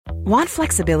Want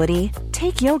flexibility?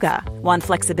 Take yoga. Want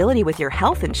flexibility with your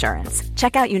health insurance?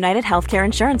 Check out United Healthcare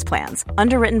Insurance Plans.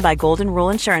 Underwritten by Golden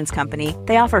Rule Insurance Company,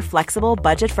 they offer flexible,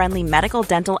 budget-friendly medical,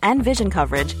 dental, and vision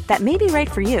coverage that may be right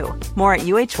for you. More at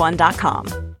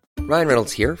uh1.com. Ryan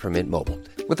Reynolds here from Mint Mobile.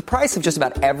 With the price of just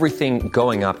about everything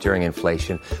going up during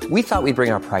inflation, we thought we'd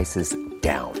bring our prices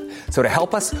down. So to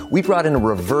help us, we brought in a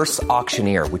reverse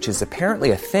auctioneer, which is apparently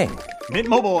a thing. Mint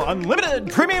Mobile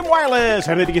Unlimited Premium Wireless.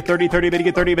 How to get 30, 30, bit to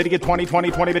get 30, bit to get 20,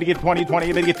 20, 20, bit to get 20,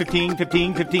 20, bit to get 15,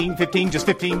 15, 15, 15, just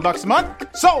 $15 a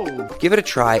month? Sold! Give it a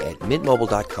try at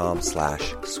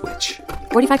mintmobile.com/switch.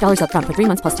 $45 up front for 3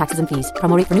 months plus taxes and fees.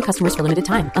 Promo rate for new customers for limited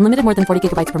time. Unlimited more than 40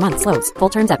 gigabytes per month. Slows full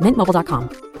terms at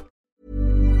mintmobile.com.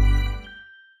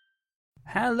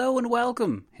 Hello and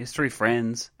welcome, history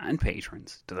friends and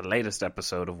patrons, to the latest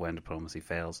episode of When Diplomacy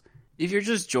Fails. If you're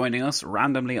just joining us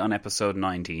randomly on episode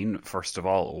 19, first of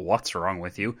all, what's wrong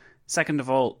with you? Second of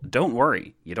all, don't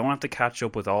worry, you don't have to catch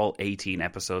up with all 18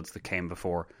 episodes that came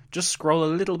before. Just scroll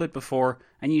a little bit before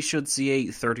and you should see a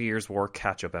 30 Years' War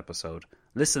catch-up episode.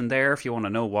 Listen there if you want to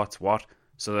know what's what,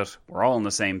 so that we're all on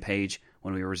the same page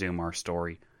when we resume our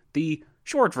story. The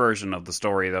short version of the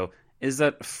story, though, is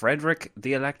that Frederick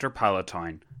the Elector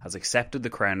Palatine has accepted the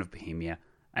crown of Bohemia,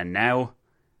 and now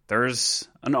there's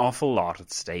an awful lot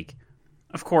at stake.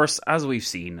 Of course, as we've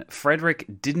seen, Frederick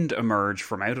didn't emerge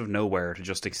from out of nowhere to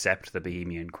just accept the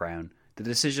Bohemian crown. The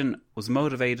decision was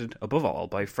motivated, above all,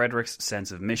 by Frederick's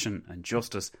sense of mission and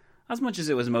justice, as much as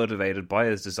it was motivated by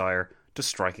his desire to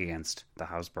strike against the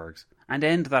Habsburgs and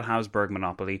end that Habsburg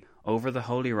monopoly over the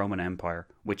Holy Roman Empire,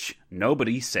 which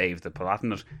nobody save the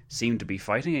Palatinate seemed to be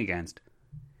fighting against.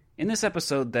 In this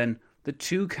episode, then, the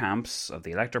two camps of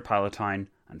the Elector Palatine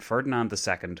and Ferdinand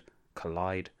II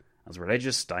collide, as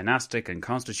religious, dynastic and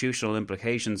constitutional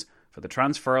implications for the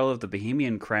transferal of the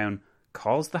Bohemian crown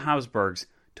cause the Habsburgs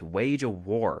to wage a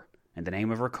war in the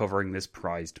name of recovering this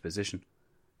prized position.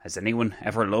 Has anyone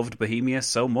ever loved Bohemia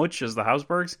so much as the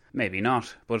Habsburgs? Maybe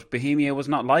not, but Bohemia was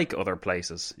not like other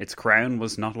places. Its crown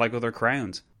was not like other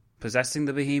crowns. Possessing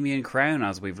the Bohemian crown,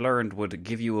 as we've learned, would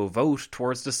give you a vote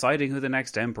towards deciding who the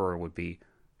next emperor would be.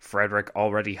 Frederick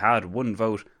already had one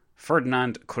vote.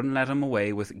 Ferdinand couldn't let him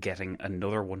away with getting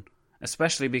another one.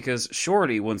 Especially because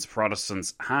surely once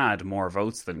Protestants had more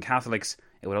votes than Catholics,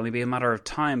 it would only be a matter of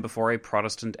time before a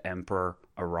Protestant emperor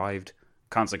arrived.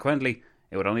 Consequently,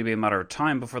 it would only be a matter of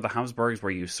time before the Habsburgs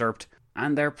were usurped,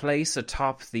 and their place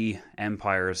atop the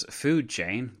empire's food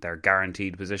chain, their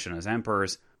guaranteed position as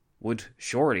emperors, would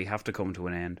surely have to come to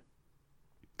an end.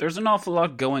 There's an awful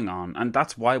lot going on, and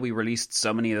that's why we released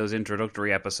so many of those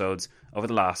introductory episodes over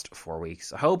the last 4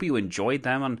 weeks. I hope you enjoyed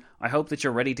them, and I hope that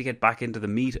you're ready to get back into the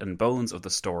meat and bones of the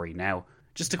story now.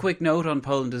 Just a quick note on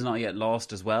Poland is Not Yet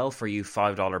Lost as well for you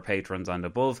 $5 patrons and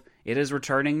above. It is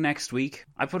returning next week.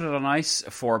 I put it on ice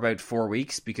for about 4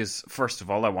 weeks because, first of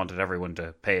all, I wanted everyone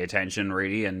to pay attention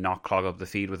really and not clog up the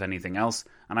feed with anything else,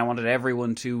 and I wanted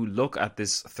everyone to look at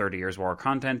this 30 Years' War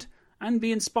content and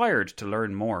be inspired to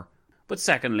learn more. But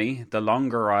secondly, the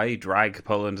longer I drag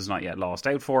Poland is Not Yet Lost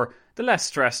out for, the less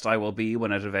stressed I will be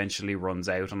when it eventually runs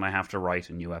out and I have to write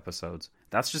new episodes.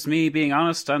 That's just me being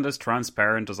honest and as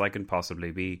transparent as I can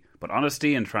possibly be. But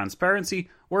honesty and transparency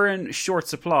were in short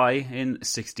supply in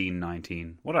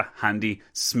 1619. What a handy,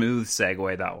 smooth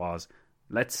segue that was.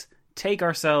 Let's take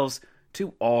ourselves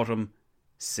to autumn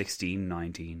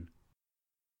 1619.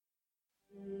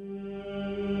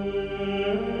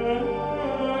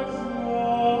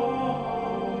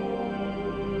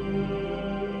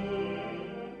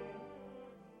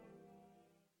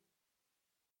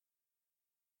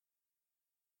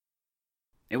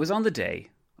 It was on the day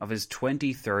of his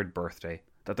 23rd birthday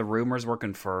that the rumours were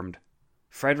confirmed.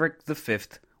 Frederick V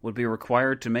would be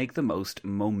required to make the most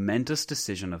momentous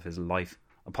decision of his life,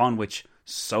 upon which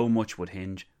so much would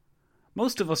hinge.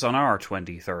 Most of us on our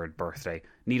 23rd birthday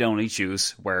need only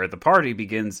choose where the party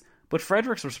begins, but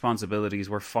Frederick's responsibilities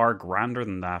were far grander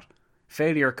than that.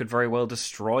 Failure could very well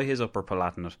destroy his Upper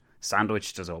Palatinate,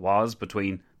 sandwiched as it was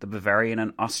between the Bavarian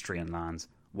and Austrian lands,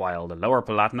 while the Lower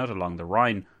Palatinate along the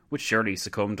Rhine would surely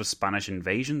succumb to Spanish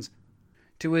invasions.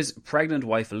 To his pregnant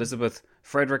wife Elizabeth,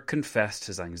 Frederick confessed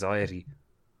his anxiety.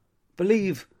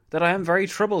 "Believe that I am very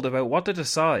troubled about what to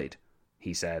decide,"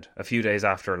 he said, a few days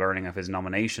after learning of his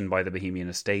nomination by the Bohemian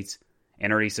Estates.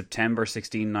 In early September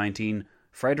 1619,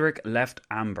 Frederick left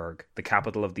Amberg, the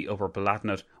capital of the Upper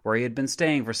Palatinate, where he had been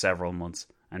staying for several months,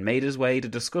 and made his way to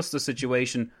discuss the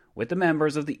situation with the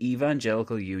members of the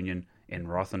Evangelical Union in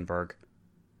Rothenburg.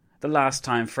 The last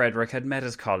time Frederick had met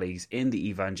his colleagues in the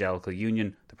Evangelical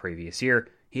Union, the previous year,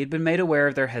 he had been made aware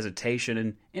of their hesitation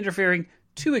in interfering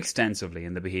too extensively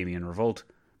in the Bohemian revolt.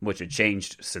 Much had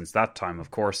changed since that time, of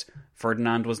course.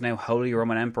 Ferdinand was now Holy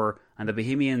Roman Emperor, and the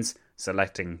Bohemians,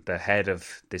 selecting the head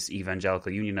of this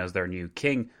evangelical union as their new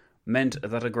king, meant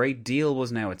that a great deal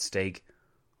was now at stake.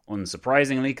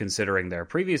 Unsurprisingly, considering their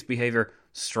previous behaviour,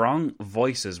 strong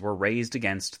voices were raised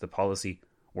against the policy.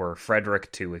 Were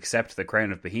Frederick to accept the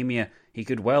crown of Bohemia, he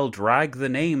could well drag the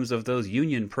names of those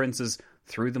union princes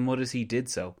through the mud as he did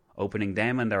so, opening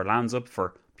them and their lands up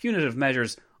for punitive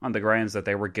measures on the grounds that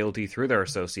they were guilty through their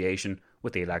association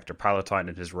with the Elector Palatine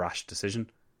and his rash decision.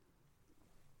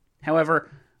 However,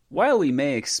 while we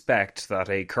may expect that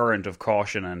a current of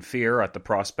caution and fear at the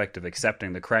prospect of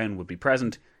accepting the crown would be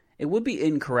present, it would be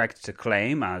incorrect to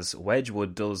claim, as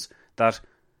Wedgwood does, that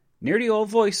nearly all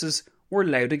voices were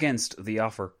loud against the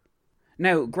offer.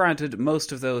 Now, granted,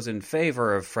 most of those in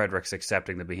favour of Frederick's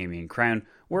accepting the Bohemian crown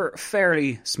were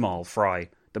fairly small fry.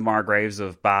 The Margraves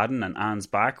of Baden and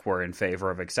Ansbach were in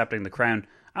favour of accepting the crown,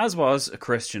 as was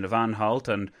Christian of Anhalt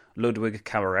and Ludwig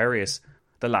Camerarius,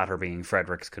 the latter being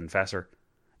Frederick's confessor.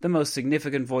 The most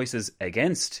significant voices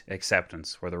against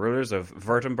acceptance were the rulers of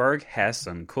Württemberg, Hesse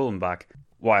and Kulmbach,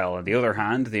 while on the other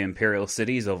hand the imperial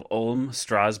cities of Ulm,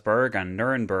 Strasbourg and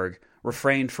Nuremberg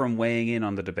refrained from weighing in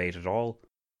on the debate at all.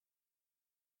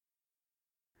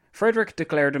 Frederick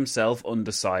declared himself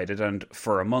undecided, and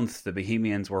for a month the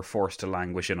Bohemians were forced to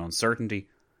languish in uncertainty.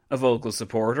 A vocal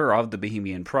supporter of the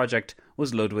Bohemian project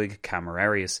was Ludwig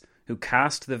Camerarius, who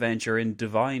cast the venture in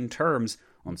divine terms,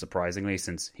 unsurprisingly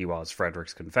since he was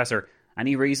Frederick's confessor, and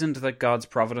he reasoned that God's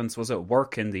providence was at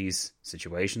work in these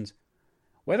situations.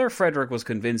 Whether Frederick was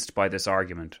convinced by this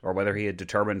argument, or whether he had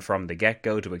determined from the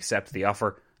get-go to accept the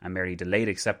offer and merely delayed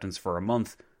acceptance for a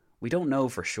month, we don't know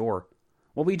for sure.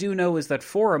 What we do know is that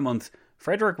for a month,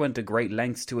 Frederick went to great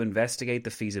lengths to investigate the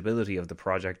feasibility of the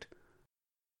project.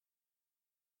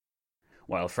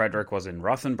 While Frederick was in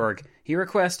Rothenburg, he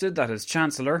requested that his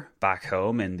chancellor, back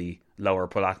home in the Lower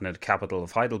Palatinate capital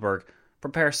of Heidelberg,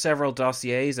 prepare several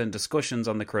dossiers and discussions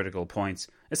on the critical points,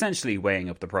 essentially weighing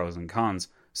up the pros and cons,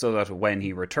 so that when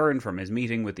he returned from his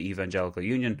meeting with the Evangelical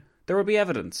Union, there would be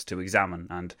evidence to examine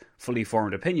and fully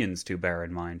formed opinions to bear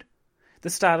in mind. The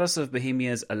status of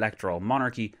Bohemia's electoral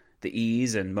monarchy, the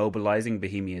ease in mobilising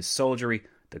Bohemia's soldiery,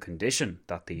 the condition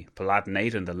that the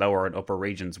Palatinate and the lower and upper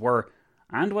regions were,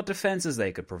 and what defences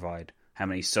they could provide, how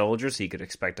many soldiers he could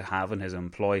expect to have in his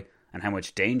employ, and how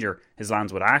much danger his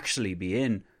lands would actually be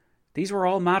in, these were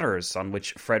all matters on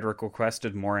which Frederick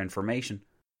requested more information.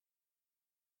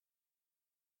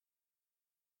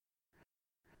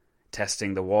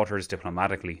 Testing the waters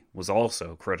diplomatically was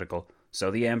also critical, so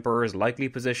the Emperor's likely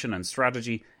position and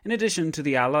strategy, in addition to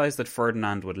the allies that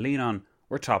Ferdinand would lean on,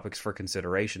 were topics for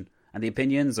consideration, and the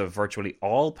opinions of virtually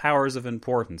all powers of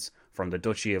importance, from the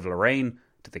Duchy of Lorraine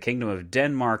to the Kingdom of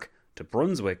Denmark to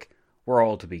Brunswick, were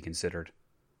all to be considered.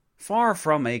 Far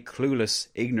from a clueless,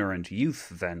 ignorant youth,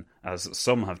 then, as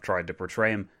some have tried to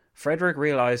portray him, Frederick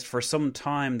realised for some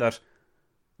time that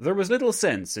there was little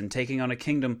sense in taking on a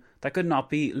kingdom that could not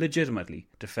be legitimately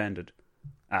defended,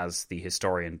 as the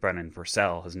historian Brennan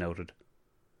Purcell has noted.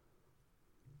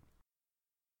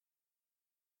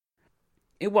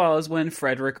 It was when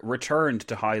Frederick returned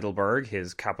to Heidelberg,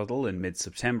 his capital, in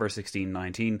mid-September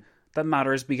 1619, that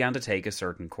matters began to take a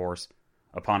certain course.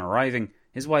 Upon arriving,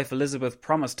 his wife Elizabeth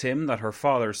promised him that her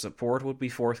father's support would be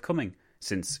forthcoming,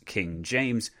 since King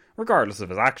James, regardless of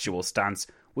his actual stance,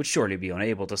 would surely be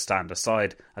unable to stand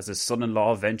aside as his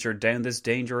son-in-law ventured down this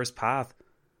dangerous path.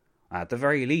 At the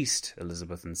very least,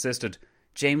 Elizabeth insisted,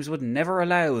 James would never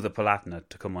allow the Palatinate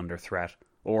to come under threat,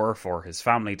 or for his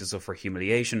family to suffer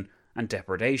humiliation and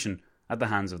depredation at the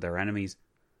hands of their enemies.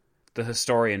 The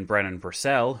historian Brennan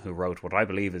Purcell, who wrote what I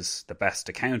believe is the best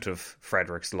account of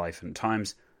Frederick's life and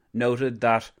times, noted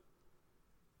that,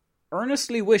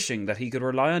 earnestly wishing that he could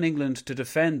rely on England to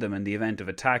defend them in the event of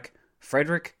attack,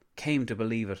 Frederick came to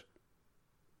believe it.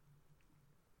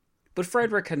 But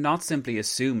Frederick had not simply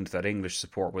assumed that English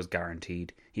support was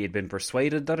guaranteed. He had been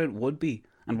persuaded that it would be,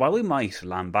 and while we might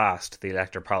lambast the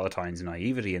Elector Palatine's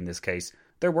naivety in this case,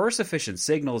 there were sufficient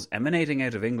signals emanating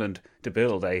out of England to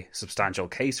build a substantial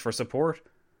case for support.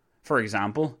 For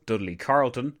example, Dudley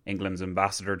Carleton, England's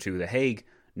ambassador to The Hague,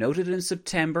 noted in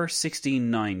September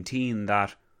 1619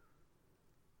 that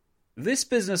this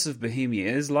business of Bohemia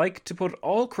is like to put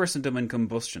all Christendom in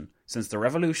combustion. Since the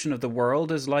revolution of the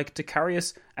world is like to carry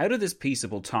us out of this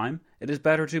peaceable time, it is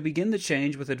better to begin the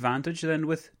change with advantage than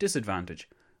with disadvantage.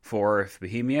 For if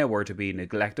Bohemia were to be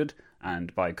neglected,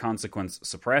 and by consequence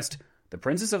suppressed, the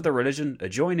princes of the religion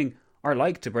adjoining are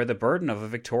like to bear the burden of a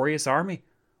victorious army.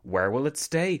 Where will it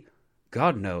stay?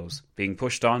 God knows, being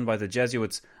pushed on by the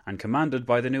Jesuits and commanded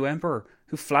by the new emperor,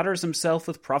 who flatters himself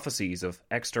with prophecies of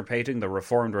extirpating the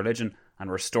reformed religion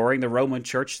and restoring the Roman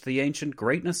Church to the ancient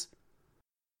greatness?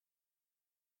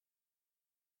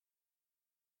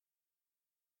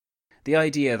 The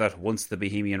idea that once the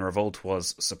Bohemian Revolt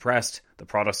was suppressed, the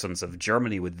Protestants of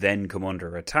Germany would then come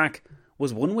under attack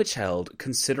was one which held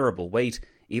considerable weight,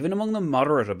 even among the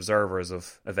moderate observers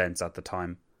of events at the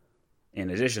time. In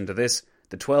addition to this,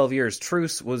 the 12 years'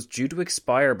 truce was due to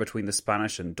expire between the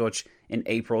Spanish and Dutch in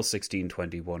April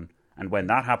 1621, and when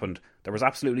that happened, there was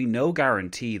absolutely no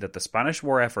guarantee that the Spanish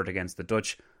war effort against the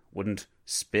Dutch wouldn't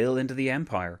spill into the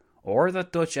Empire, or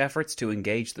that Dutch efforts to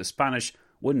engage the Spanish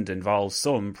wouldn't involve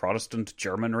some Protestant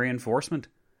German reinforcement.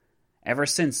 Ever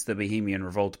since the Bohemian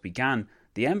Revolt began,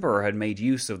 the Emperor had made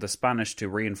use of the Spanish to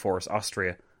reinforce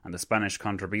Austria, and the Spanish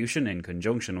contribution, in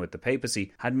conjunction with the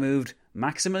papacy, had moved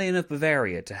Maximilian of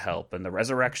Bavaria to help in the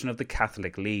resurrection of the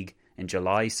Catholic League in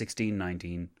July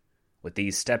 1619. With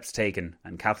these steps taken,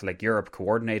 and Catholic Europe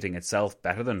coordinating itself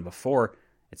better than before,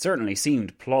 it certainly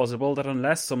seemed plausible that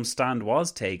unless some stand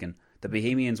was taken, the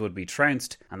Bohemians would be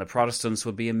trounced, and the Protestants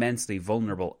would be immensely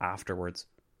vulnerable afterwards.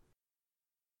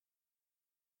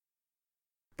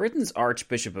 Britain's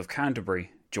Archbishop of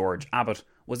Canterbury, George Abbot,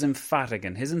 was emphatic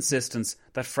in his insistence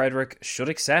that Frederick should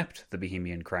accept the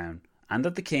Bohemian crown, and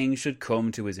that the king should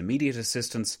come to his immediate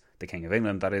assistance, the King of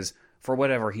England that is, for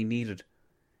whatever he needed.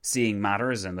 Seeing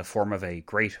matters in the form of a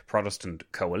great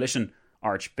Protestant coalition,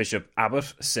 Archbishop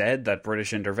Abbot said that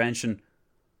British intervention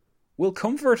will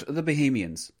comfort the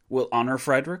Bohemians, will honour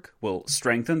Frederick, will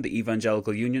strengthen the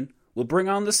Evangelical Union, will bring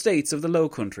on the states of the Low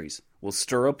Countries, will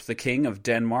stir up the King of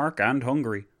Denmark and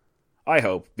Hungary. I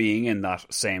hope, being in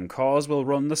that same cause, will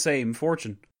run the same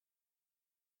fortune.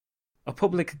 A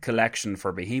public collection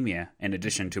for Bohemia, in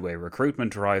addition to a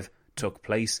recruitment drive, took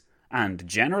place, and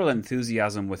general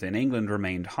enthusiasm within England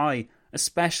remained high,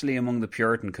 especially among the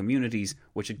Puritan communities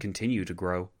which had continued to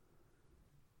grow.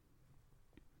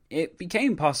 It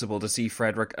became possible to see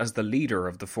Frederick as the leader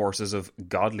of the forces of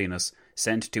godliness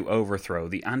sent to overthrow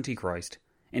the Antichrist.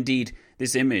 Indeed,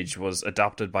 this image was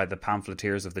adopted by the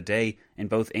pamphleteers of the day in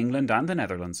both England and the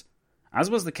Netherlands, as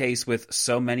was the case with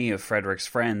so many of Frederick's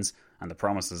friends and the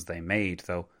promises they made,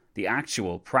 though the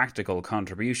actual practical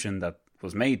contribution that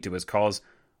was made to his cause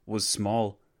was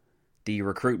small. The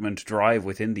recruitment drive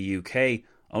within the UK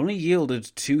only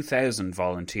yielded 2,000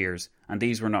 volunteers, and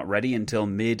these were not ready until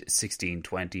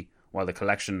mid-1620, while the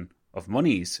collection of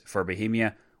monies for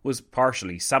Bohemia was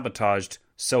partially sabotaged,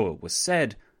 so it was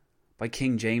said, by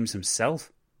King James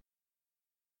himself.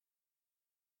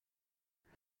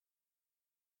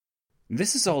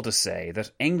 This is all to say that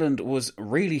England was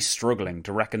really struggling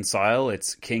to reconcile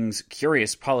its king's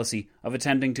curious policy of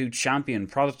attempting to champion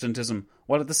Protestantism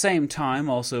while at the same time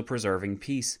also preserving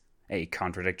peace, a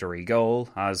contradictory goal,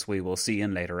 as we will see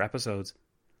in later episodes.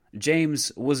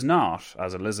 James was not,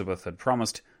 as Elizabeth had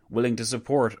promised, willing to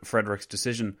support Frederick's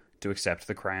decision to accept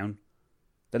the crown.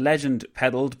 The legend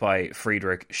peddled by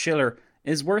Friedrich Schiller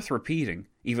is worth repeating,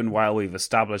 even while we've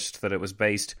established that it was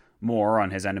based more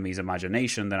on his enemy's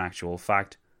imagination than actual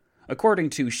fact. According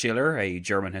to Schiller, a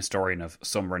German historian of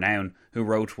some renown who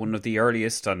wrote one of the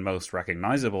earliest and most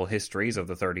recognisable histories of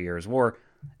the 30 Years' War,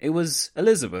 it was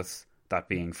Elizabeth, that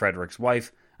being Frederick's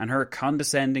wife, and her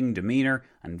condescending demeanour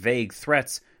and vague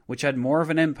threats which had more of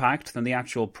an impact than the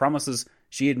actual promises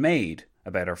she had made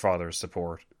about her father's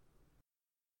support.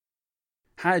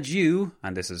 Had you,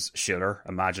 and this is Schiller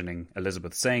imagining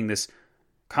Elizabeth saying this,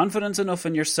 confidence enough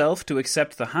in yourself to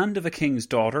accept the hand of a king's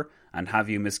daughter, and have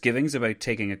you misgivings about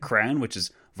taking a crown which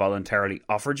is voluntarily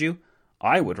offered you,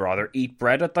 I would rather eat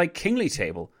bread at thy kingly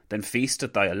table than feast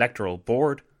at thy electoral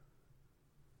board.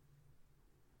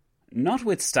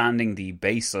 Notwithstanding the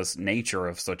baseless nature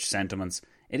of such sentiments,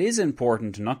 it is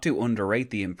important not to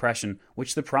underrate the impression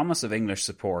which the promise of English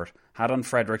support had on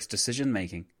Frederick's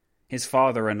decision-making. His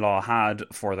father-in-law had,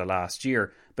 for the last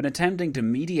year, been attempting to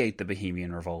mediate the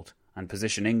Bohemian Revolt and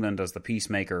position England as the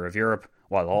peacemaker of Europe,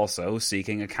 while also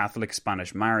seeking a Catholic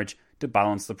Spanish marriage to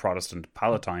balance the Protestant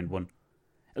Palatine one.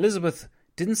 Elizabeth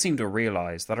didn't seem to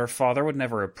realise that her father would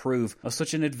never approve of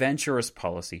such an adventurous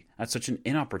policy at such an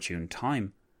inopportune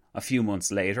time. A few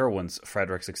months later, once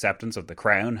Frederick's acceptance of the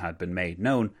crown had been made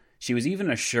known, she was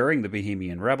even assuring the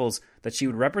Bohemian rebels that she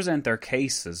would represent their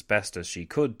case as best as she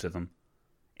could to them.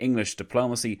 English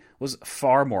diplomacy was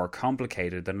far more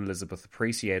complicated than Elizabeth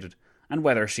appreciated, and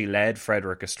whether she led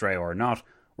Frederick astray or not,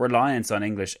 reliance on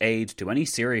English aid to any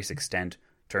serious extent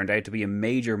turned out to be a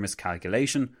major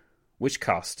miscalculation, which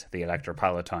cost the Elector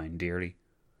Palatine dearly.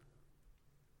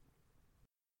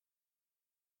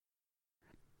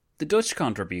 The Dutch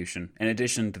contribution, in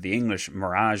addition to the English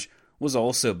mirage, was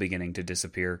also beginning to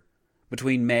disappear.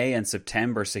 Between May and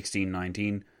September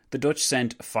 1619, the Dutch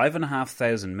sent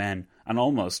 5,500 men and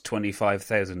almost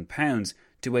 £25,000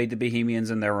 to aid the Bohemians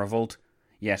in their revolt.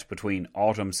 Yet between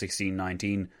autumn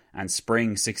 1619 and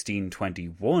spring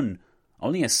 1621,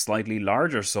 only a slightly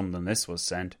larger sum than this was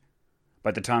sent.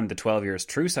 By the time the 12 years'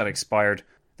 truce had expired,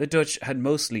 the Dutch had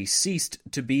mostly ceased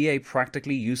to be a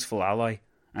practically useful ally,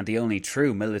 and the only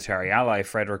true military ally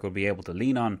Frederick would be able to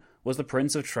lean on was the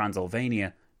Prince of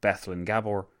Transylvania, Bethlen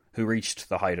Gabor, who reached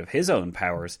the height of his own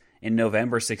powers in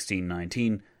November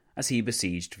 1619 as he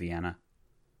besieged Vienna.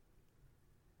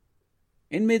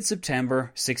 In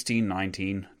mid-September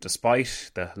 1619,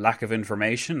 despite the lack of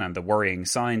information and the worrying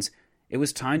signs, it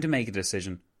was time to make a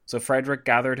decision, so Frederick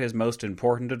gathered his most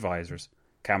important advisors,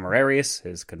 Camerarius,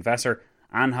 his confessor,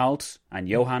 Anhalt, and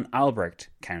Johann Albrecht,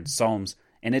 Count Solms,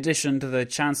 in addition to the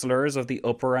chancellors of the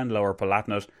Upper and Lower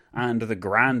Palatinate and the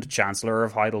Grand Chancellor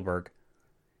of Heidelberg.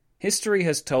 History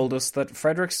has told us that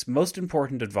Frederick's most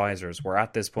important advisors were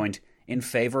at this point in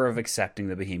favour of accepting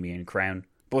the Bohemian crown,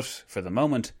 but for the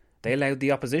moment they allowed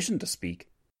the opposition to speak.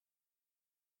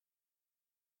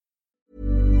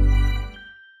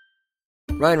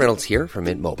 Ryan Reynolds here from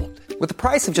Mint Mobile. With the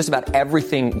price of just about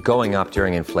everything going up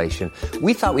during inflation,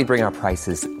 we thought we'd bring our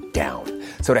prices down.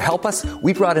 So to help us,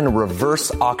 we brought in a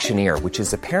reverse auctioneer, which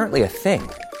is apparently a thing.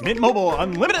 Mint Mobile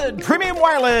Unlimited Premium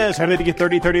Wireless. How to get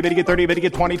 30, 30, bit to get 30, bit to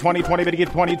get 20, 20, 20, bit to get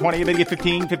 20, 20, bit to get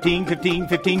 15, 15, 15,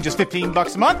 15, just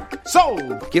 $15 a month?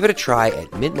 Sold! Give it a try at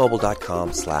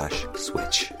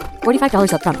mintmobile.com/switch.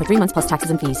 $45 up front for 3 months plus taxes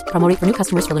and fees. Promo rate for new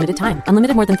customers for limited time.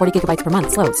 Unlimited more than 40 gigabytes per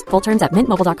month. Slows full terms at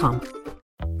mintmobile.com.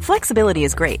 Flexibility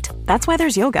is great. That's why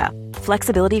there's yoga.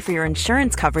 Flexibility for your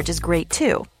insurance coverage is great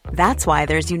too. That's why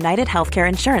there's United Healthcare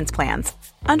Insurance Plans.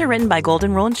 Underwritten by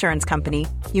Golden Rule Insurance Company,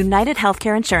 United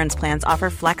Healthcare Insurance Plans offer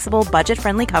flexible,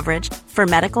 budget-friendly coverage for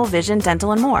medical, vision,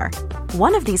 dental, and more.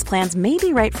 One of these plans may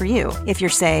be right for you if you're,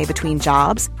 say, between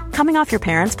jobs, coming off your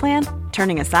parents' plan,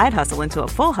 turning a side hustle into a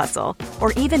full hustle,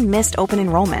 or even missed open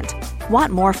enrollment.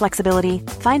 Want more flexibility?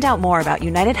 Find out more about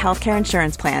United Healthcare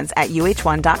Insurance Plans at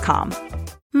uh1.com.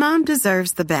 Mom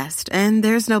deserves the best, and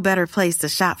there's no better place to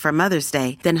shop for Mother's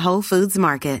Day than Whole Foods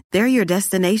Market. They're your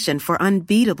destination for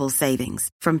unbeatable savings,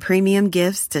 from premium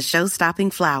gifts to show-stopping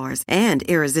flowers and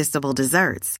irresistible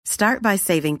desserts. Start by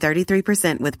saving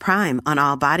 33% with Prime on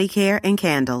all body care and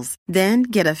candles. Then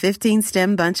get a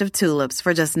 15-stem bunch of tulips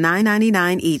for just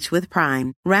 $9.99 each with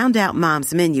Prime. Round out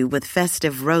Mom's menu with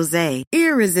festive rosé,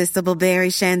 irresistible berry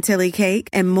chantilly cake,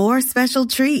 and more special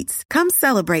treats. Come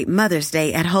celebrate Mother's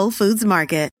Day at Whole Foods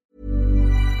Market.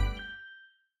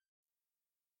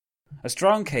 A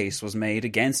strong case was made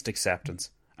against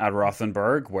acceptance. At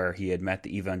Rothenburg, where he had met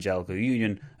the Evangelical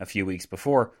Union a few weeks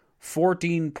before,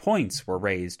 14 points were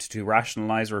raised to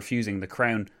rationalise refusing the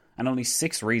crown, and only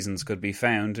 6 reasons could be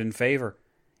found in favour.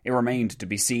 It remained to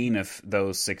be seen if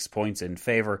those 6 points in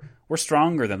favour were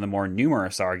stronger than the more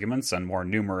numerous arguments and more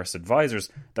numerous advisers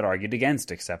that argued against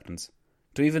acceptance.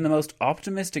 To even the most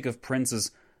optimistic of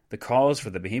princes, the cause for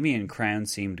the Bohemian crown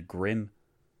seemed grim.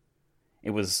 It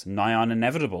was nigh on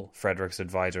inevitable, Frederick's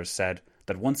advisers said,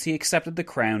 that once he accepted the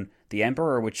crown, the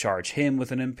emperor would charge him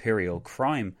with an imperial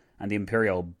crime, and the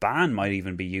imperial ban might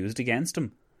even be used against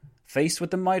him. Faced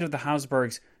with the might of the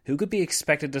Habsburgs, who could be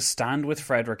expected to stand with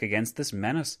Frederick against this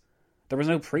menace? There was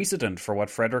no precedent for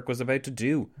what Frederick was about to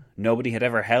do. Nobody had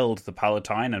ever held the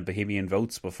Palatine and Bohemian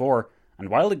votes before, and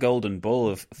while the Golden Bull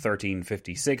of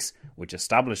 1356, which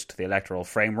established the electoral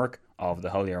framework of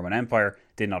the Holy Roman Empire,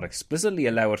 did not explicitly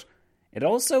allow it, it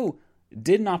also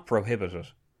did not prohibit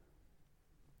it.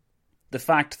 The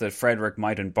fact that Frederick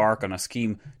might embark on a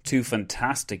scheme too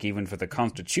fantastic even for the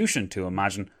Constitution to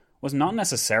imagine was not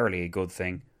necessarily a good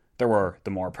thing. There were the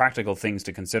more practical things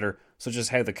to consider, such as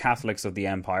how the Catholics of the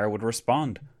Empire would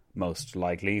respond, most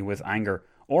likely with anger,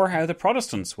 or how the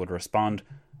Protestants would respond,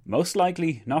 most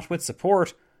likely not with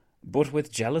support, but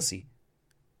with jealousy.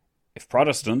 If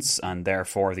Protestants, and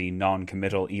therefore the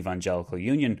non-committal Evangelical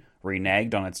Union,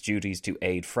 reneged on its duties to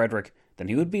aid Frederick, then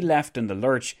he would be left in the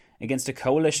lurch against a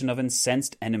coalition of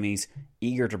incensed enemies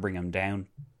eager to bring him down.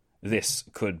 This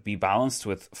could be balanced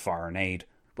with foreign aid,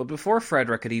 but before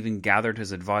Frederick had even gathered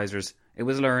his advisers, it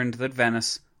was learned that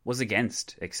Venice was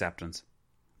against acceptance.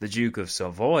 The Duke of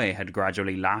Savoy had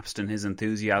gradually lapsed in his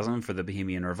enthusiasm for the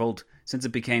Bohemian revolt, since it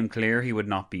became clear he would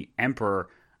not be emperor,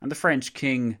 and the French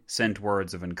king sent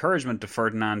words of encouragement to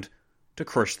Ferdinand to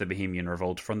crush the Bohemian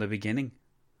revolt from the beginning.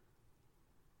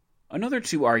 Another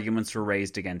 2 arguments were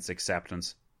raised against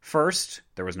acceptance. First,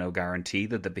 there was no guarantee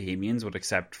that the Bohemians would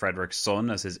accept Frederick's son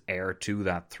as his heir to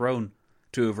that throne.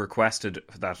 To have requested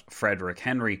that Frederick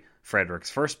Henry, Frederick's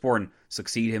firstborn,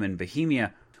 succeed him in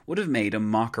Bohemia would have made a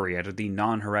mockery out of the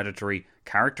non-hereditary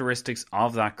characteristics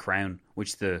of that crown,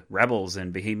 which the rebels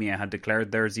in Bohemia had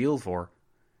declared their zeal for.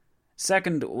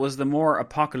 Second was the more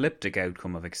apocalyptic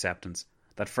outcome of acceptance,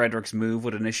 that Frederick's move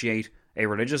would initiate a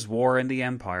religious war in the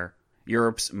empire,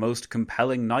 Europe's most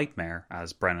compelling nightmare,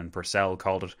 as Brennan Purcell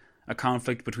called it, a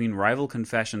conflict between rival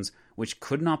confessions which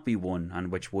could not be won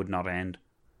and which would not end.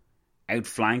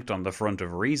 Outflanked on the front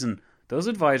of reason, those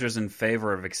advisers in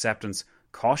favour of acceptance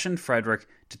cautioned Frederick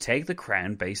to take the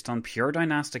crown based on pure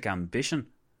dynastic ambition.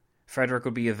 Frederick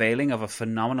would be availing of a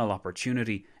phenomenal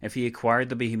opportunity if he acquired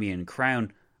the Bohemian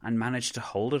crown and managed to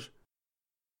hold it.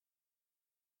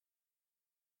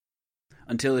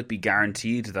 Until it be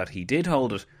guaranteed that he did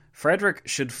hold it, Frederick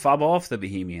should fob off the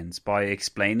Bohemians by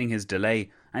explaining his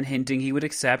delay and hinting he would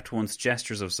accept once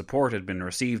gestures of support had been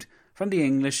received from the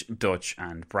English, Dutch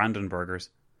and Brandenburgers.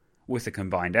 With a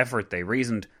combined effort, they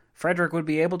reasoned, Frederick would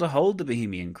be able to hold the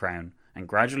Bohemian crown and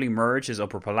gradually merge his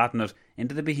Upper Palatinate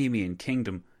into the Bohemian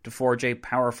kingdom to forge a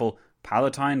powerful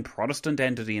Palatine Protestant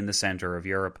entity in the centre of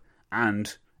Europe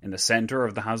and in the centre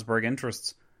of the Habsburg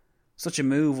interests. Such a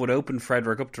move would open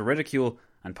Frederick up to ridicule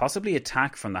and possibly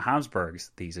attack from the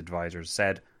Habsburgs, these advisers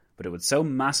said, but it would so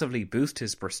massively boost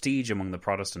his prestige among the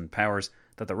Protestant powers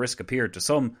that the risk appeared to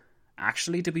some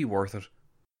actually to be worth it.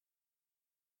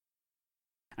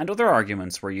 And other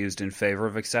arguments were used in favour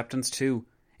of acceptance too.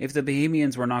 If the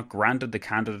Bohemians were not granted the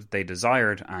candidate they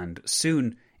desired, and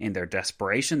soon, in their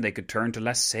desperation, they could turn to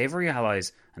less savoury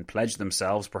allies and pledge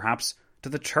themselves, perhaps, to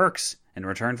the Turks in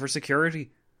return for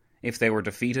security. If they were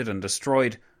defeated and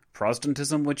destroyed,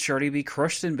 Protestantism would surely be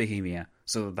crushed in Bohemia,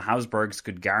 so that the Habsburgs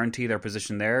could guarantee their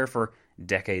position there for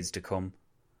decades to come.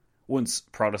 Once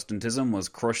Protestantism was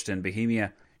crushed in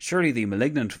Bohemia, surely the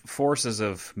malignant forces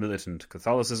of militant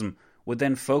Catholicism would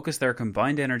then focus their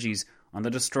combined energies on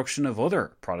the destruction of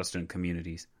other Protestant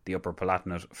communities, the Upper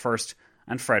Palatinate first,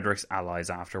 and Frederick's allies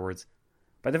afterwards.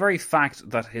 By the very fact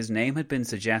that his name had been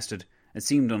suggested, it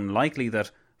seemed unlikely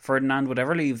that Ferdinand would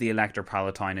ever leave the Elector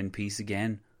Palatine in peace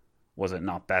again. Was it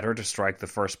not better to strike the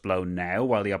first blow now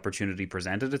while the opportunity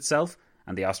presented itself,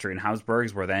 and the Austrian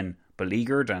Habsburgs were then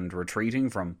beleaguered and retreating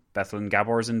from Bethlen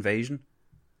Gabor's invasion?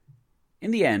 In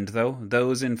the end, though,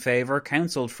 those in favour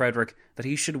counselled Frederick that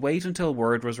he should wait until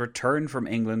word was returned from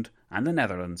England and the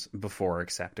Netherlands before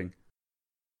accepting.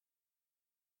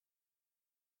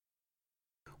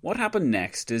 What happened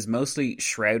next is mostly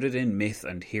shrouded in myth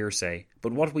and hearsay,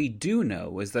 but what we do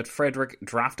know is that Frederick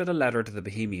drafted a letter to the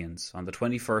Bohemians on the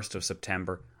 21st of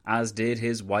September, as did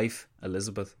his wife,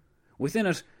 Elizabeth. Within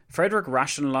it, Frederick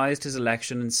rationalised his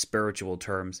election in spiritual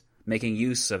terms, making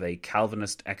use of a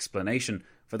Calvinist explanation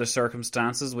for the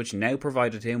circumstances which now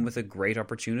provided him with a great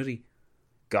opportunity.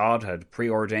 God had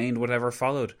preordained whatever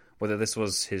followed, whether this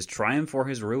was his triumph or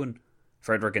his ruin.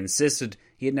 Frederick insisted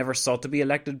he had never sought to be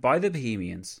elected by the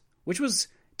Bohemians, which was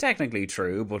technically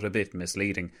true but a bit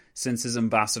misleading, since his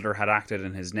ambassador had acted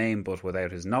in his name but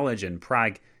without his knowledge in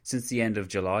Prague since the end of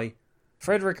July.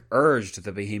 Frederick urged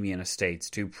the Bohemian estates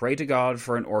to pray to God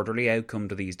for an orderly outcome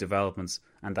to these developments,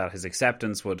 and that his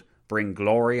acceptance would bring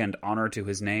glory and honour to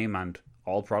his name and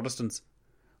all Protestants.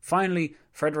 Finally,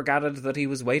 Frederick added that he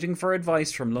was waiting for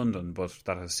advice from London, but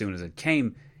that as soon as it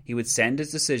came, he would send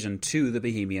his decision to the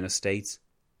Bohemian estates.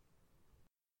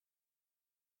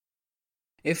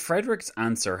 If Frederick's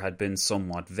answer had been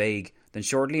somewhat vague, then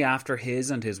shortly after his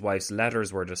and his wife's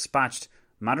letters were dispatched,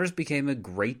 matters became a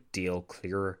great deal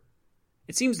clearer.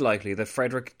 It seems likely that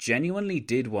Frederick genuinely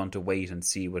did want to wait and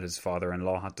see what his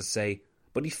father-in-law had to say,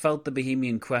 but he felt the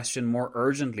Bohemian question more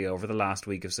urgently over the last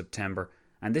week of September,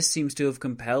 and this seems to have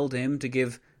compelled him to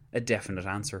give a definite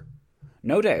answer.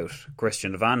 No doubt,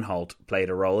 Christian van Holt played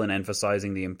a role in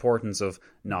emphasising the importance of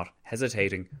not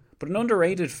hesitating, but an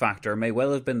underrated factor may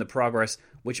well have been the progress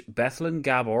which Bethlen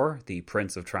Gabor, the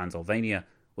Prince of Transylvania,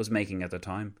 was making at the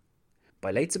time.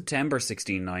 By late September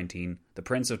 1619, the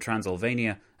Prince of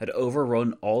Transylvania had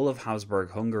overrun all of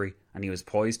Habsburg Hungary, and he was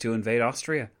poised to invade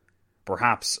Austria.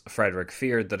 Perhaps Frederick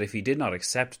feared that if he did not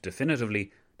accept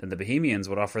definitively, then the Bohemians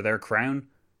would offer their crown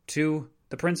to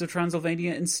the Prince of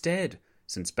Transylvania instead,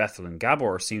 since Bethlen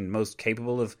Gabor seemed most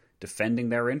capable of defending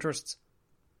their interests.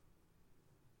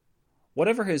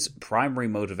 Whatever his primary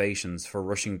motivations for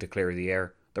rushing to clear the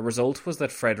air, the result was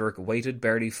that Frederick waited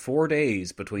barely 4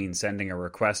 days between sending a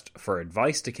request for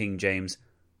advice to King James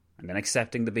and then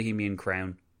accepting the Bohemian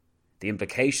crown. The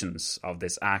implications of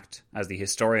this act, as the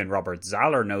historian Robert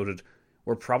Zahler noted,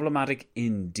 were problematic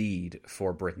indeed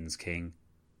for Britain's king.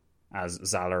 As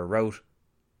Zahler wrote,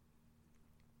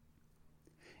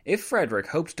 "If Frederick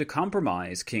hoped to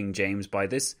compromise King James by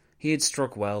this, he had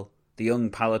struck well. The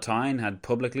young Palatine had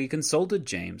publicly consulted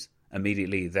James,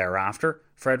 Immediately thereafter,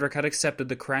 Frederick had accepted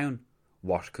the crown.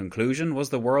 What conclusion was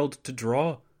the world to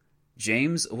draw?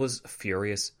 James was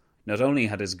furious. Not only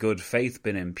had his good faith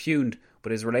been impugned,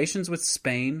 but his relations with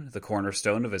Spain, the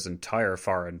cornerstone of his entire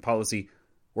foreign policy,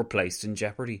 were placed in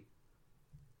jeopardy.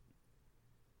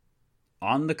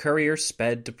 On the courier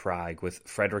sped to Prague with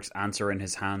Frederick's answer in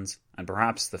his hands, and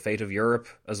perhaps the fate of Europe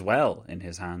as well in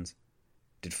his hands.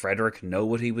 Did Frederick know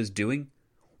what he was doing?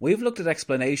 We've looked at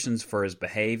explanations for his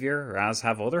behaviour, as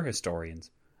have other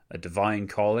historians. A divine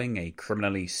calling, a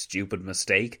criminally stupid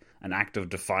mistake, an act of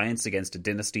defiance against a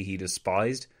dynasty he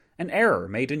despised, an error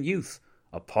made in youth,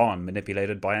 a pawn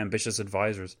manipulated by ambitious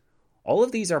advisers. All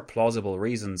of these are plausible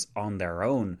reasons on their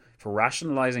own for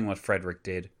rationalising what Frederick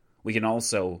did. We can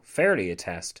also fairly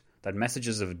attest that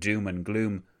messages of doom and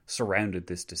gloom surrounded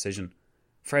this decision.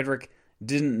 Frederick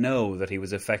didn't know that he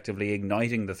was effectively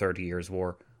igniting the 30 Years'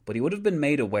 War, but he would have been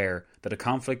made aware that a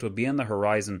conflict would be on the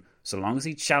horizon so long as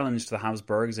he challenged the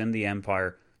Habsburgs in the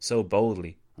Empire so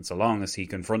boldly, and so long as he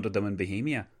confronted them in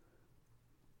Bohemia.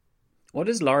 What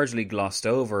is largely glossed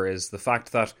over is the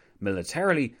fact that,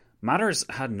 militarily, matters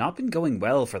had not been going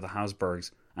well for the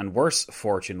Habsburgs, and worse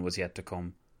fortune was yet to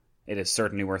come. It is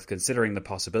certainly worth considering the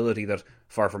possibility that,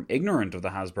 far from ignorant of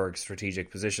the Habsburg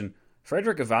strategic position,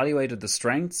 Frederick evaluated the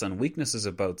strengths and weaknesses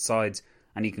of both sides,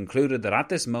 and he concluded that at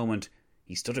this moment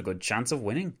he stood a good chance of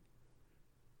winning.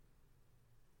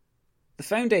 The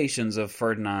foundations of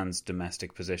Ferdinand's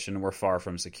domestic position were far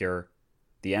from secure.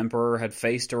 The Emperor had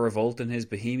faced a revolt in his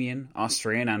Bohemian,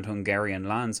 Austrian and Hungarian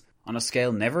lands on a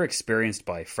scale never experienced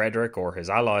by Frederick or his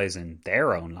allies in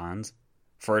their own lands.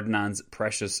 Ferdinand's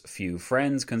precious few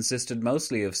friends consisted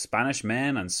mostly of Spanish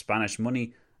men and Spanish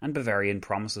money and Bavarian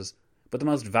promises, but the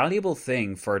most valuable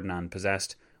thing Ferdinand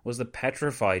possessed was the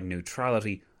petrified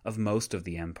neutrality of most of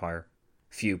the empire.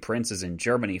 Few princes in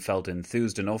Germany felt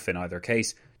enthused enough in either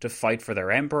case to fight for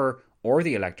their emperor or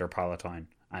the Elector Palatine,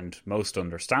 and most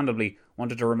understandably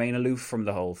wanted to remain aloof from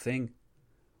the whole thing.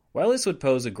 While this would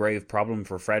pose a grave problem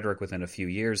for Frederick within a few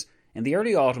years, in the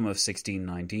early autumn of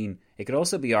 1619 it could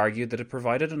also be argued that it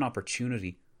provided an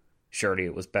opportunity. Surely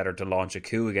it was better to launch a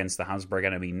coup against the Habsburg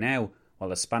enemy now, while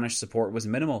the Spanish support was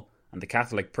minimal and the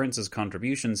Catholic princes'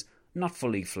 contributions not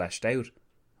fully fleshed out.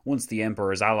 Once the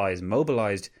Emperor's allies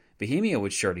mobilised, Bohemia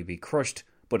would surely be crushed,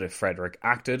 but if Frederick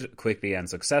acted quickly and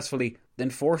successfully, then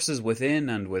forces within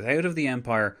and without of the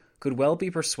empire could well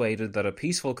be persuaded that a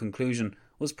peaceful conclusion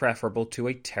was preferable to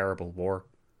a terrible war.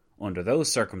 Under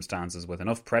those circumstances, with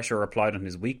enough pressure applied on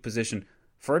his weak position,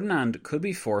 Ferdinand could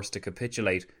be forced to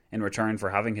capitulate in return for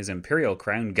having his imperial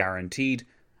crown guaranteed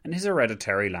and his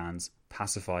hereditary lands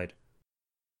pacified.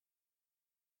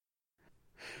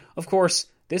 Of course,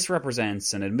 this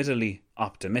represents an admittedly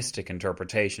optimistic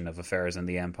interpretation of affairs in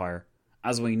the empire.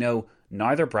 As we know,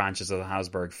 neither branches of the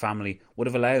Habsburg family would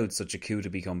have allowed such a coup to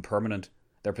become permanent.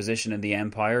 Their position in the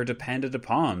empire depended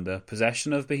upon the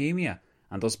possession of Bohemia,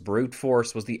 and thus brute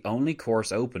force was the only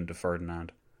course open to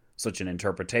Ferdinand. Such an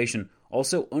interpretation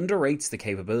also underrates the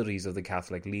capabilities of the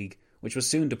Catholic League, which was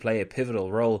soon to play a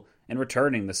pivotal role in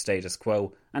returning the status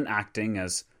quo and acting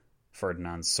as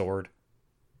Ferdinand's sword.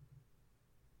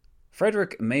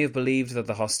 Frederick may have believed that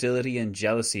the hostility and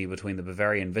jealousy between the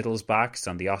Bavarian Wittelsbachs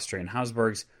and the Austrian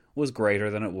Habsburgs was greater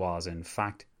than it was in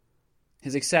fact.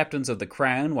 His acceptance of the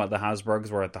crown while the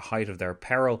Habsburgs were at the height of their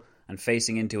peril and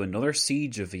facing into another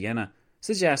siege of Vienna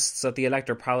suggests that the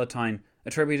Elector Palatine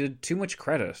attributed too much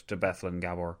credit to Bethlen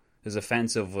Gabor, whose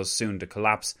offensive was soon to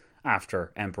collapse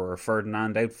after Emperor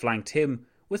Ferdinand outflanked him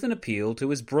with an appeal to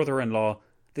his brother-in-law,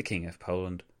 the King of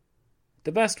Poland.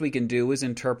 The best we can do is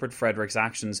interpret Frederick's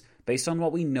actions based on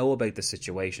what we know about the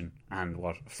situation, and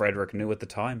what Frederick knew at the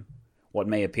time. What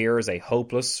may appear as a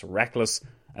hopeless, reckless,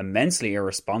 immensely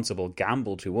irresponsible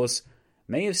gamble to us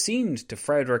may have seemed to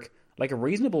Frederick like a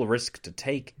reasonable risk to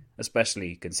take,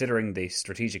 especially considering the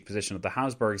strategic position of the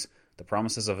Habsburgs, the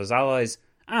promises of his allies,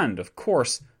 and, of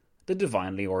course, the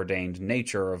divinely ordained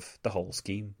nature of the whole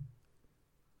scheme.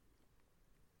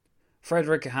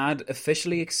 Frederick had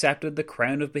officially accepted the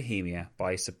crown of Bohemia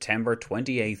by September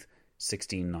 28,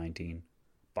 1619.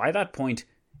 By that point,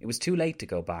 it was too late to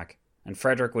go back, and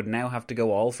Frederick would now have to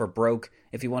go all for broke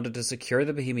if he wanted to secure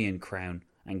the Bohemian crown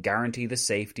and guarantee the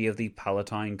safety of the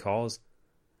Palatine cause.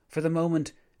 For the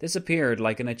moment, this appeared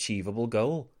like an achievable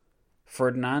goal.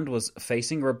 Ferdinand was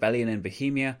facing rebellion in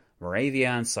Bohemia, Moravia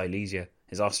and Silesia.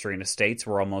 His Austrian estates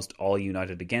were almost all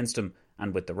united against him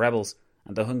and with the rebels,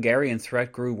 and the Hungarian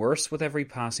threat grew worse with every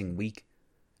passing week.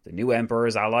 The new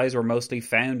emperor's allies were mostly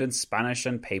found in Spanish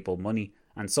and papal money,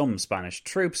 and some Spanish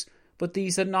troops, but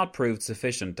these had not proved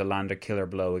sufficient to land a killer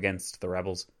blow against the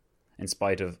rebels. In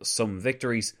spite of some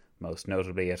victories, most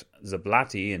notably at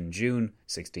Zablati in June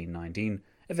 1619,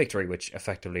 a victory which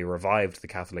effectively revived the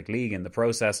Catholic League in the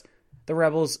process, the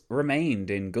rebels remained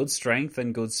in good strength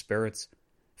and good spirits.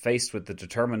 Faced with the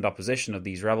determined opposition of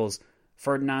these rebels,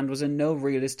 Ferdinand was in no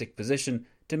realistic position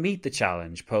to meet the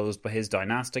challenge posed by his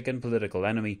dynastic and political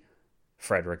enemy,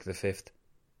 Frederick V.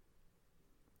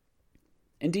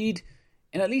 Indeed,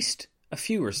 in at least a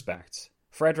few respects,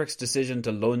 Frederick's decision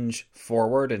to lunge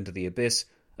forward into the abyss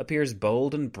appears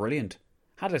bold and brilliant.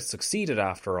 Had it succeeded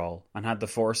after all, and had the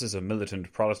forces of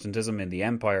militant Protestantism in the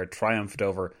empire triumphed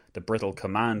over the brittle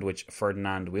command which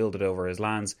Ferdinand wielded over his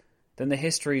lands, then the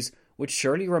histories would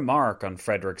surely remark on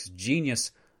Frederick's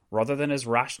genius rather than his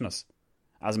rashness.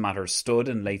 As matters stood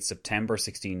in late September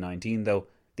 1619, though,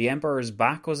 the emperor's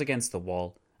back was against the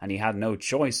wall, and he had no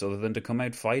choice other than to come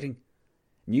out fighting.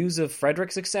 News of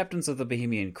Frederick's acceptance of the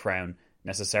Bohemian crown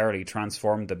necessarily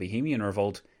transformed the Bohemian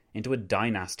revolt into a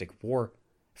dynastic war.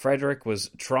 Frederick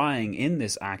was trying in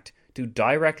this act to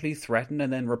directly threaten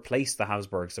and then replace the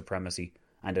Habsburg supremacy,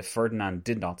 and if Ferdinand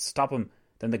did not stop him,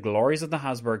 then the glories of the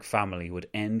Habsburg family would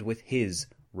end with his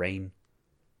reign.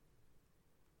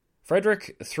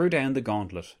 Frederick threw down the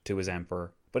gauntlet to his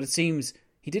emperor, but it seems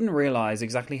he didn't realise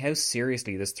exactly how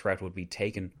seriously this threat would be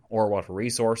taken, or what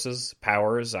resources,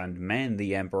 powers, and men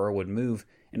the emperor would move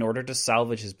in order to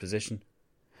salvage his position.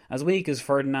 As weak as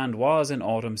Ferdinand was in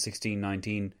autumn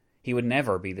 1619, he would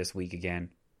never be this weak again.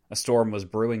 A storm was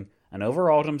brewing, and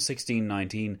over autumn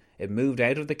 1619 it moved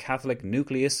out of the Catholic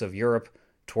nucleus of Europe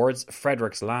towards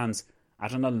Frederick's lands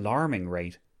at an alarming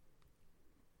rate.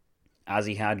 As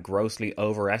he had grossly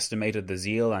overestimated the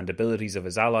zeal and abilities of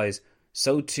his allies,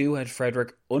 so too had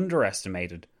Frederick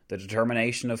underestimated the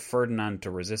determination of Ferdinand to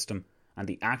resist him and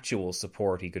the actual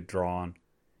support he could draw on.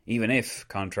 Even if,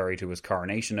 contrary to his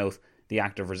coronation oath, the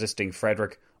act of resisting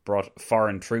Frederick brought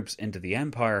foreign troops into the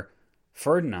empire,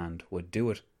 Ferdinand would do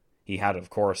it. He had, of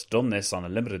course, done this on a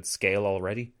limited scale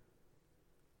already.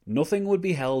 Nothing would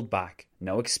be held back,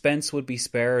 no expense would be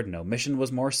spared, no mission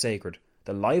was more sacred.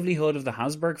 The livelihood of the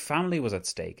Habsburg family was at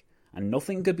stake, and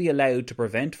nothing could be allowed to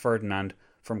prevent Ferdinand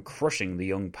from crushing the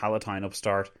young Palatine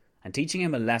upstart and teaching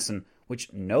him a lesson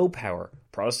which no power,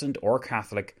 Protestant or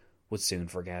Catholic, would soon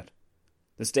forget.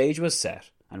 The stage was set,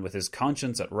 and with his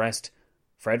conscience at rest,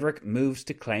 Frederick moved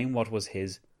to claim what was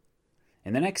his.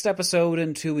 In the next episode,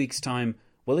 in 2 weeks' time,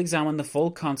 we'll examine the full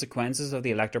consequences of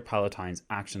the Elector Palatine's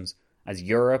actions, as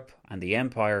Europe and the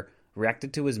Empire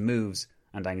reacted to his moves,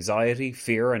 and anxiety,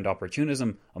 fear, and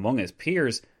opportunism among his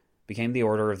peers became the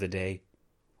order of the day.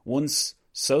 Once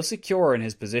so secure in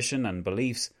his position and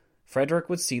beliefs, Frederick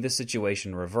would see the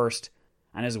situation reversed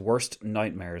and his worst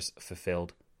nightmares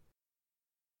fulfilled.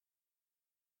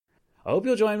 I hope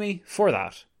you'll join me for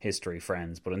that, history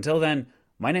friends, but until then,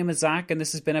 my name is Zach and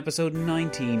this has been episode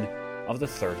 19 of the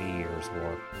 30 Years'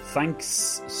 War.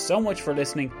 Thanks so much for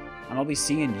listening, and I'll be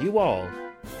seeing you all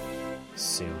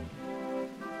soon.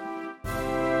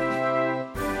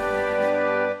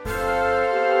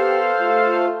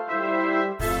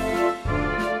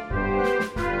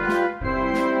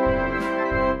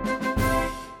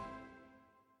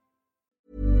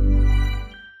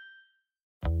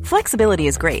 Flexibility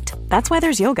is great. That's why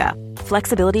there's yoga.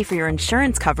 Flexibility for your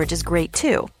insurance coverage is great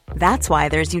too. That's why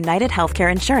there's United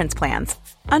Healthcare Insurance Plans.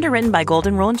 Underwritten by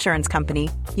Golden Rule Insurance Company,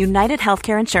 United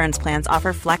Healthcare Insurance Plans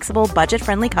offer flexible,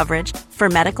 budget-friendly coverage for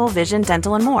medical, vision,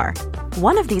 dental, and more.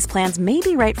 One of these plans may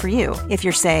be right for you if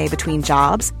you're, say, between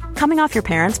jobs, coming off your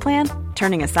parents' plan,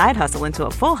 turning a side hustle into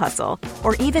a full hustle,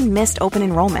 or even missed open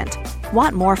enrollment.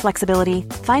 Want more flexibility?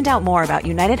 Find out more about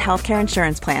United Healthcare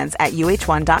Insurance Plans at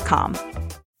uh1.com.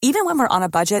 Even when we're on a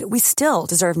budget, we still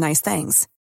deserve nice things.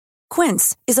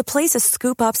 Quince is a place to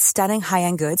scoop up stunning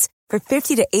high-end goods for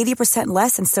 50 to 80%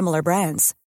 less than similar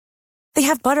brands. They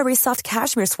have buttery soft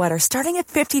cashmere sweaters starting at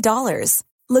 $50,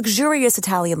 luxurious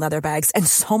Italian leather bags, and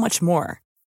so much more.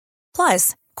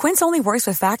 Plus, Quince only works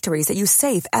with factories that use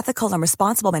safe, ethical, and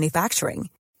responsible manufacturing.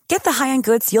 Get the high-end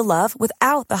goods you'll love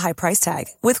without the high price tag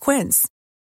with Quince.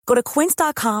 Go to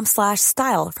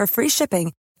quince.com/style for free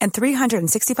shipping and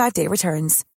 365-day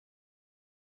returns.